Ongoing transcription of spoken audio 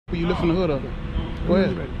You lifting the hood up. Go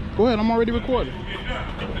ahead. Go ahead, I'm already recording.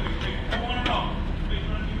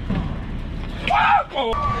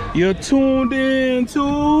 You're tuned in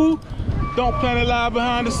to Donk Planet Live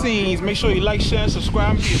Behind the Scenes. Make sure you like, share, and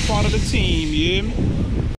subscribe and be a part of the team, you hear me?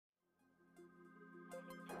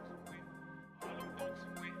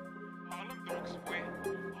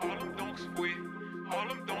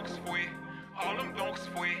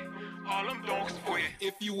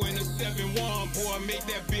 If you in a 7-1, boy, make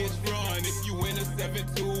that bitch run. If you in a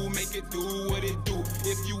 7-2, make it do what it do.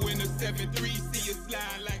 If you in a 7-3, see it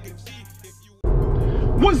slide like a G.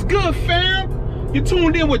 What's good, fam? You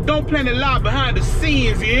tuned in with Donk Planet Live Behind the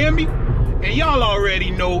Scenes, you hear me? And y'all already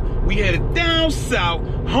know we headed down south,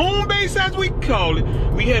 home base as we call it.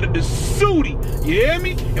 We headed to Sudie, you hear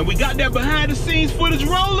me? And we got that behind the scenes footage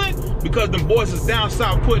rolling because them boys is down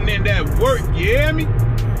south putting in that work, you hear me?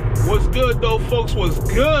 What's good though, folks? What's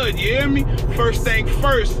good, you hear me? First thing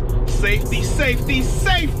first, safety, safety,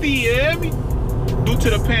 safety, you hear me? Due to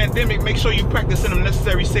the pandemic, make sure you practicing them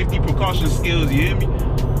necessary safety precaution skills, you hear me?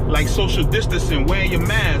 Like social distancing, wearing your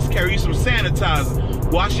mask, carry some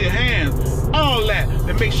sanitizer, wash your hands, all that.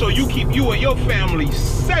 Then make sure you keep you and your family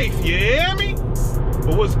safe, you hear me?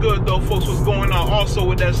 But what's good though, folks, what's going on also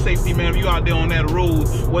with that safety, man? If you out there on that road,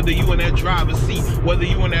 whether you in that driver's seat, whether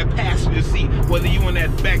you in that passenger seat, whether you in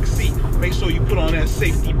that back seat, make sure you put on that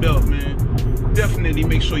safety belt, man. Definitely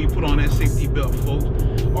make sure you put on that safety belt, folks.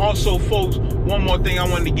 Also, folks, one more thing I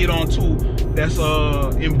wanted to get on too that's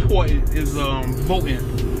important is voting.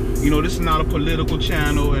 You know, this is not a political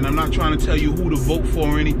channel, and I'm not trying to tell you who to vote for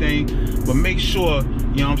or anything, but make sure,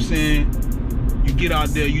 you know what I'm saying, you get out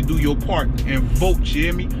there, you do your part and vote, you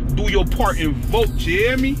hear me? Do your part and vote, you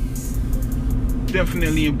hear me?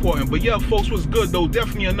 Definitely important. But yeah, folks, what's good though?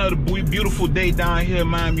 Definitely another beautiful day down here in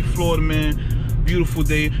Miami, Florida, man. Beautiful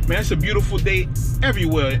day. Man, it's a beautiful day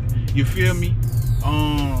everywhere. You feel me?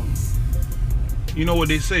 You know what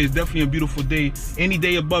they say, it's definitely a beautiful day. Any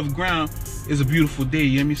day above ground is a beautiful day,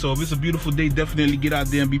 you hear me? So if it's a beautiful day, definitely get out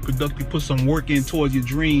there and be productive. Put some work in towards your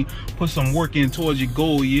dream. Put some work in towards your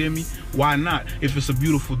goal, you hear me? Why not? If it's a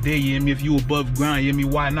beautiful day, you hear me? If you above ground, you hear me?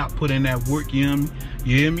 Why not put in that work, you hear me?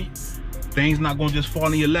 You hear me? Things not gonna just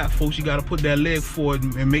fall in your lap, folks. You gotta put that leg forward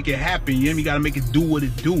and make it happen, you hear me? You gotta make it do what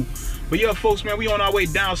it do. But yeah, folks, man, we on our way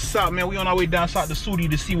down south, man. We on our way down south to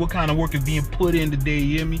Sudie to see what kind of work is being put in today,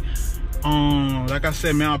 you hear me? Like I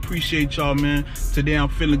said, man, I appreciate y'all, man. Today I'm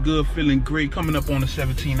feeling good, feeling great. Coming up on a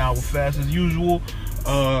 17-hour fast as usual.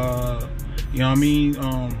 You know what I mean?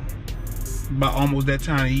 About almost that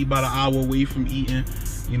time to eat, about an hour away from eating.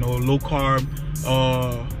 You know, low carb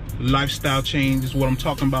lifestyle change is what I'm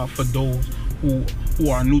talking about for those who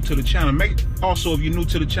are new to the channel. Also, if you're new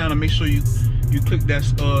to the channel, make sure you click that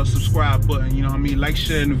subscribe button. You know what I mean? Like,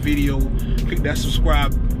 share the video, click that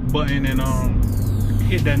subscribe button, and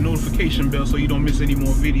hit that notification bell so you don't miss any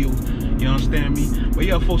more videos. You understand me? But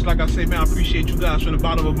yeah, folks, like I said, man, I appreciate you guys from the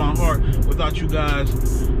bottom of my heart. Without you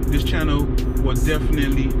guys, this channel would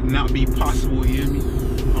definitely not be possible, you hear me?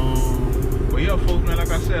 But yeah, folks, man,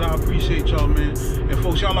 like I said, I appreciate y'all, man. And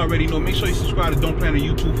folks, y'all already know, make sure you subscribe to Donk Planet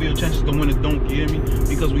YouTube for your chances to win a donk, you hear me?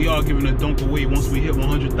 Because we are giving a donk away once we hit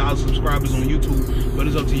 100,000 subscribers on YouTube. But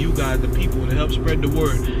it's up to you guys, the people, to help spread the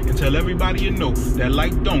word and tell everybody you know that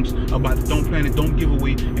like donks about the Donk Planet Donk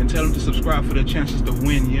giveaway, and tell them to subscribe for their chances to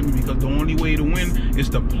win, you hear me? Because the only way to win is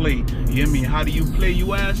to play, you hear me? How do you play,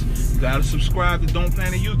 you ask? You gotta subscribe to Donk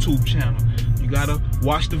Planet YouTube channel. You gotta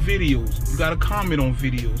watch the videos. You gotta comment on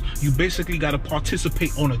videos. You basically gotta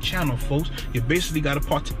participate on a channel, folks. You basically gotta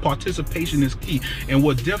participation is key. And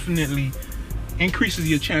what definitely increases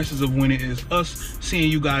your chances of winning is us seeing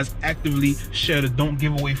you guys actively share the Donk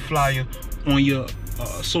giveaway flyer on your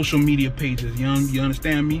social media pages. You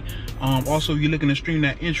understand me? Also, if you're looking to stream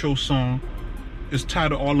that intro song, it's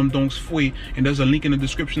titled All Them Donks Fue, and there's a link in the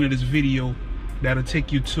description of this video that'll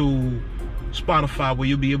take you to Spotify, where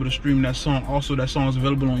you'll be able to stream that song. Also, that song is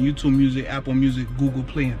available on YouTube Music, Apple Music, Google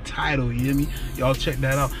Play, and Tidal, you hear me? Y'all check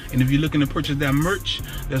that out. And if you're looking to purchase that merch,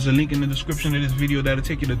 there's a link in the description of this video that'll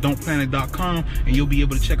take you to donkplanet.com, and you'll be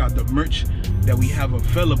able to check out the merch that we have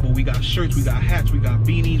available. We got shirts, we got hats, we got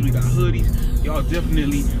beanies, we got hoodies. Y'all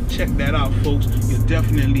definitely check that out, folks. You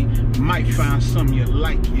definitely might find something you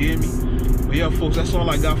like, you hear me? But yeah, folks, that's all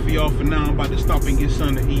I got for y'all for now. I'm about to stop and get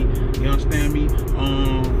something to eat. You understand me?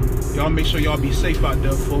 Y'all make sure y'all be safe out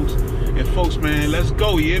there, folks. And folks, man, let's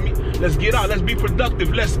go, you hear me? Let's get out, let's be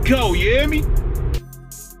productive, let's go, you hear me?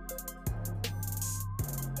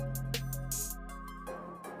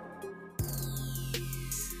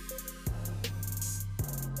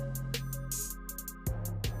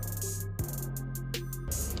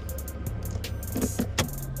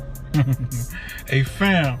 Hey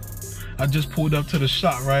fam, I just pulled up to the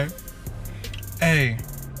shop, right? Hey,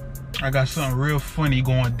 I got something real funny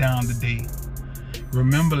going down today.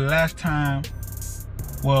 Remember last time,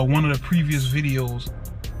 well, one of the previous videos,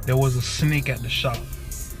 there was a snake at the shop.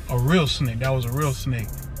 A real snake, that was a real snake.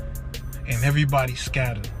 And everybody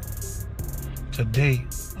scattered. Today,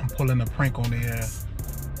 I'm pulling a prank on their ass.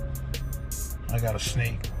 I got a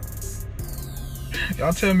snake.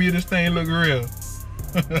 Y'all tell me if this thing look real.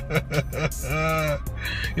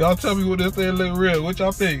 Y'all tell me what this thing look real. What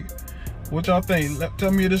y'all think? What y'all think?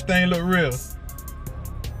 Tell me if this thing look real.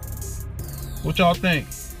 What y'all think?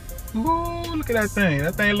 Ooh, look at that thing.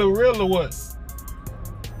 That thing look real or what?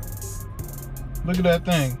 Look at that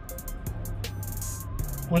thing.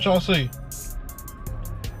 What y'all see?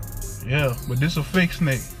 Yeah, but this a fake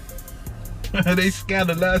snake. They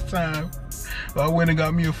scattered last time. So I went and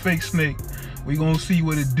got me a fake snake. We gonna see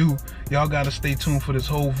what it do. Y'all gotta stay tuned for this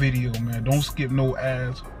whole video, man. Don't skip no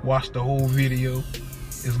ads. Watch the whole video.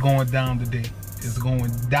 It's going down today. It's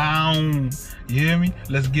going down. You hear me?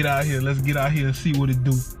 Let's get out here. Let's get out here and see what it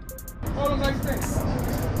do.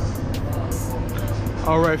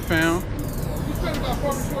 All right, fam.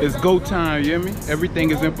 It's go time, you hear me?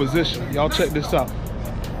 Everything is in position. Y'all check this out.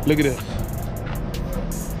 Look at this.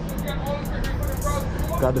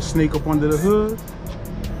 Got the snake up under the hood.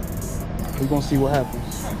 We're gonna see what happens.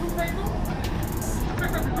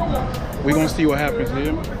 We're gonna see what happens, you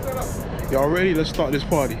hear me? Y'all ready? Let's start this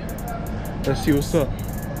party. Let's see what's up.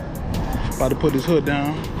 About to put this hood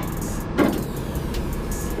down.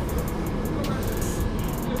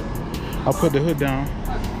 I'll put the hood down.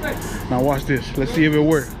 Now watch this. Let's see if it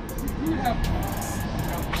works.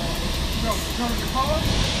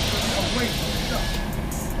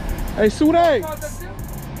 Hey, Sudie!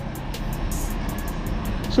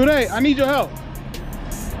 Sudie, I need your help.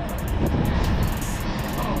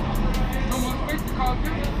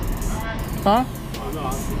 Huh?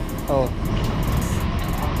 Oh.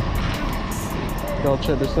 Y'all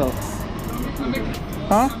check this out.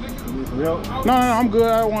 Huh? No, I'm good.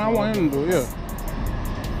 I want him to do it, yeah.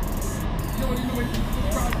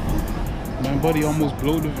 Man, buddy almost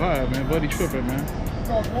blew the vibe, man. Buddy tripping, man.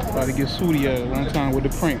 About to get sudie at one time with the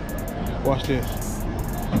prank. Watch this.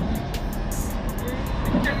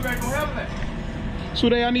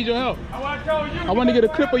 Sudie, I need your help. I want to get a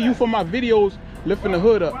clip of you for my videos lifting the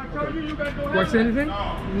hood up. What's anything?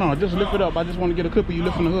 No, just lift it up. I just want to get a clip of you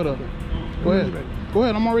lifting the hood up. Go ahead. Go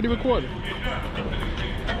ahead. I'm already recording.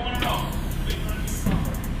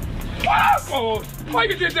 Oh, why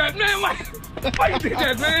you did that, man? Why you did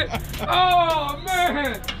that, man? Oh,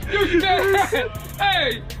 man. You did that.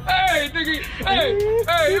 Hey, nigga. Hey.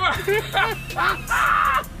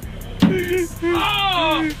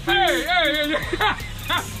 Oh,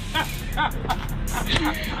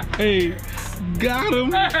 Hey, got him.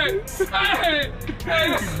 Got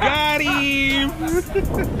him.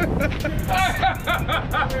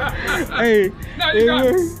 Hey. Now you got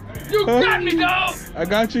me. You got me, dog. I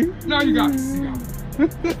got you. No, you got me. When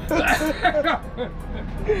did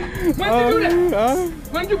you do that?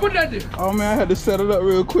 When did you put that there? Oh man, I had to set it up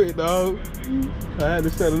real quick, dog. I had to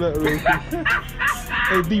set it up real quick.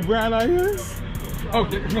 Hey, D Brown out here?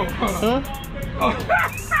 Okay, no, hold on. Huh? Oh.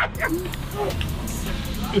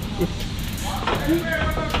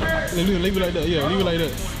 Leave it like that. Yeah, leave it like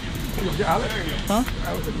that. Huh?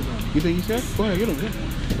 You think you said? Go ahead, get him. Yeah.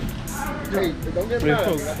 Hey, don't get mad. I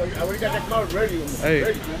already got that cloud ready. Hey.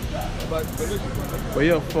 Ready, But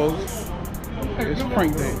yeah, folks, it's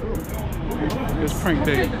prank day. It's prank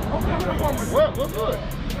day. Well, what's good?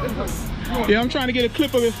 Yeah, I'm trying to get a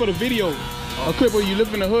clip of it for the video. A clip of you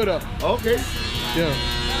lifting the hood up. Okay. Yeah.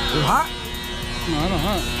 It's hot? No, I don't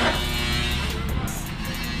hot.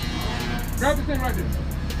 Grab the thing right there.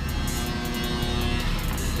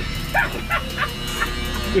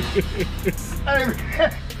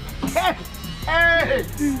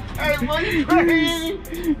 Hey, boy, you crazy?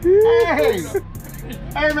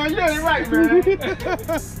 Hey, man, you ain't right, man.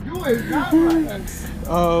 You ain't not right.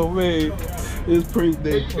 Oh man, it's prank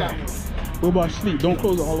day. What about sleep? Don't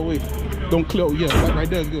close it all the way. Don't close. Yeah, right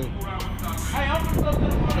there's good.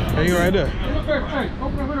 Hey, you right there. Hey,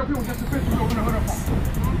 open the hood up here. Just the fish. Open the hood up.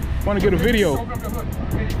 Want to get a video? Open up the hood.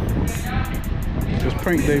 It's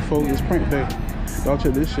prank day, folks. It's prank day. Y'all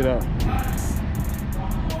check this shit out.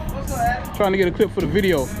 Trying to get a clip for the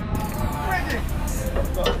video.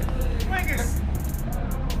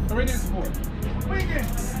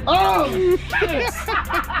 Oh, shit.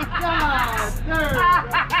 God damn.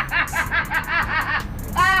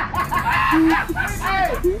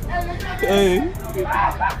 Hey,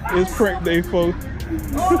 it's prank day, folks.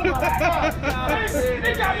 Oh my God.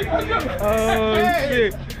 They got me hooked up. Oh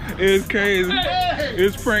shit. It's crazy.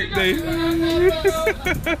 It's prank day.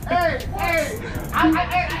 Hey.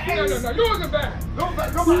 No, you wasn't bad. No, I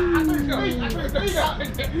took No, you got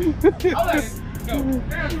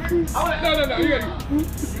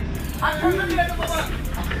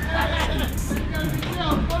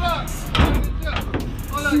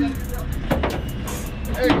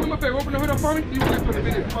Hey, come up here, open the hood up for me. You want to put the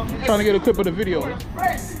video. Trying to get a clip of the video.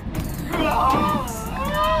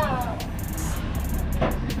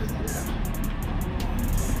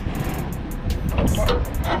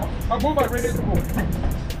 I'll move my right into move.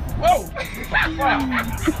 Whoa!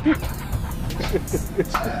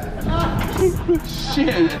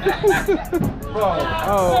 Shit. Bro,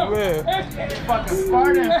 Oh man. fucking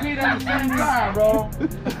fart and feet at the same time, bro.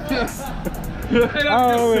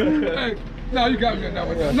 Oh man. Hey, no, you got me on that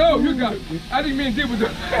one. No, you got me. I didn't mean to deal with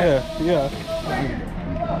that. Yeah.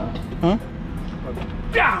 Huh?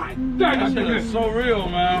 God damn, that shit So real,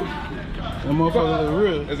 man. That motherfucker is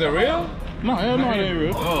real. Is it real? No, hell no, it ain't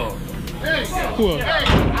real. Oh. Cool. I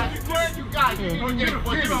swear you guys, you're gonna get him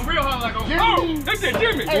real hard like a Oh, that's it,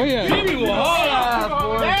 Jimmy. Oh yeah. Jimmy was hard, boy.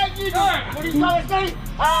 What are you trying to say?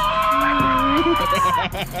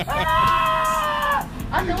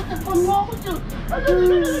 I said, what the fuck wrong with you? No,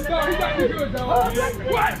 he got me good, though.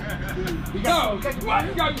 What? No, what?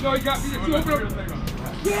 He got me, no, he got me. You open up.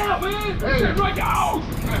 Yeah, man. That shit right now.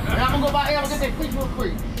 Hey, I'm gonna go by here, I'm gonna get that quick real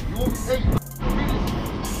quick. You want me to take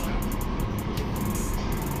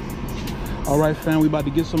All right, fam, we about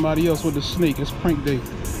to get somebody else with the snake. It's prank day.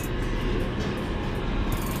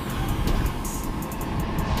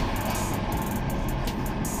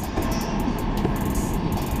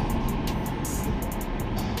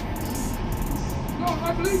 No,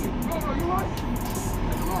 I believe you. No, you're right.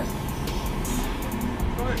 That's right.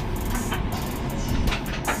 Go ahead.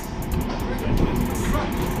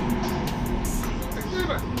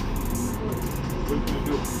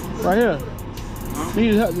 Right here.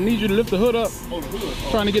 Need you to lift the hood up.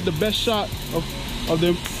 Trying to get the best shot of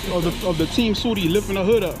the team sudie lifting the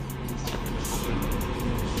hood up.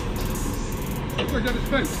 Look at his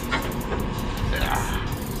face.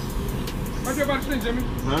 Right there by the thing, Jimmy.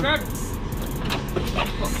 Grab it.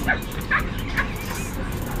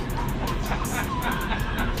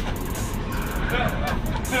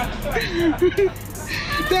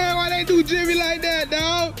 Damn, why they do Jimmy like that,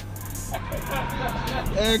 dog?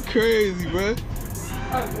 That's crazy, bro.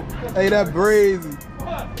 Hey, that's crazy.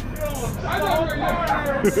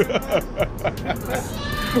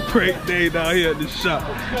 Prank day down here at the shop.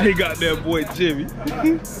 They got that boy Jimmy.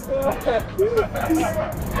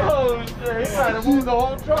 Oh shit, he's trying to move the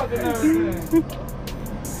whole truck and everything.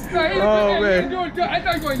 No, Oh, man. I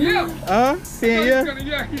thought you were going to yell. Huh? Yeah, yeah. You got me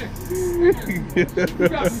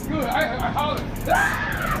good. I hollered.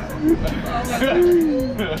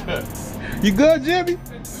 You good, Jimmy?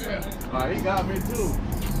 He got me too.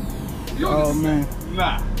 Oh man.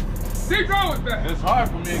 Nah, Keep going with that. it's hard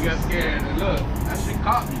for me to get scared. And look, that shit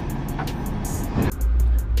caught me.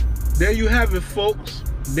 There you have it, folks.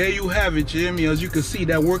 There you have it, Jimmy. As you can see,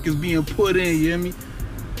 that work is being put in, you hear me?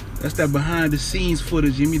 That's that behind the scenes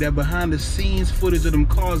footage, you hear me? That behind the scenes footage of them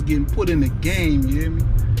cars getting put in the game, you hear me?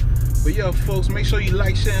 But yeah, folks, make sure you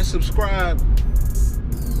like, share, and subscribe.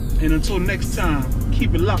 And until next time,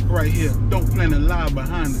 keep it locked right here. Don't plan to lie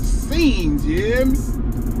behind the scenes, you hear me?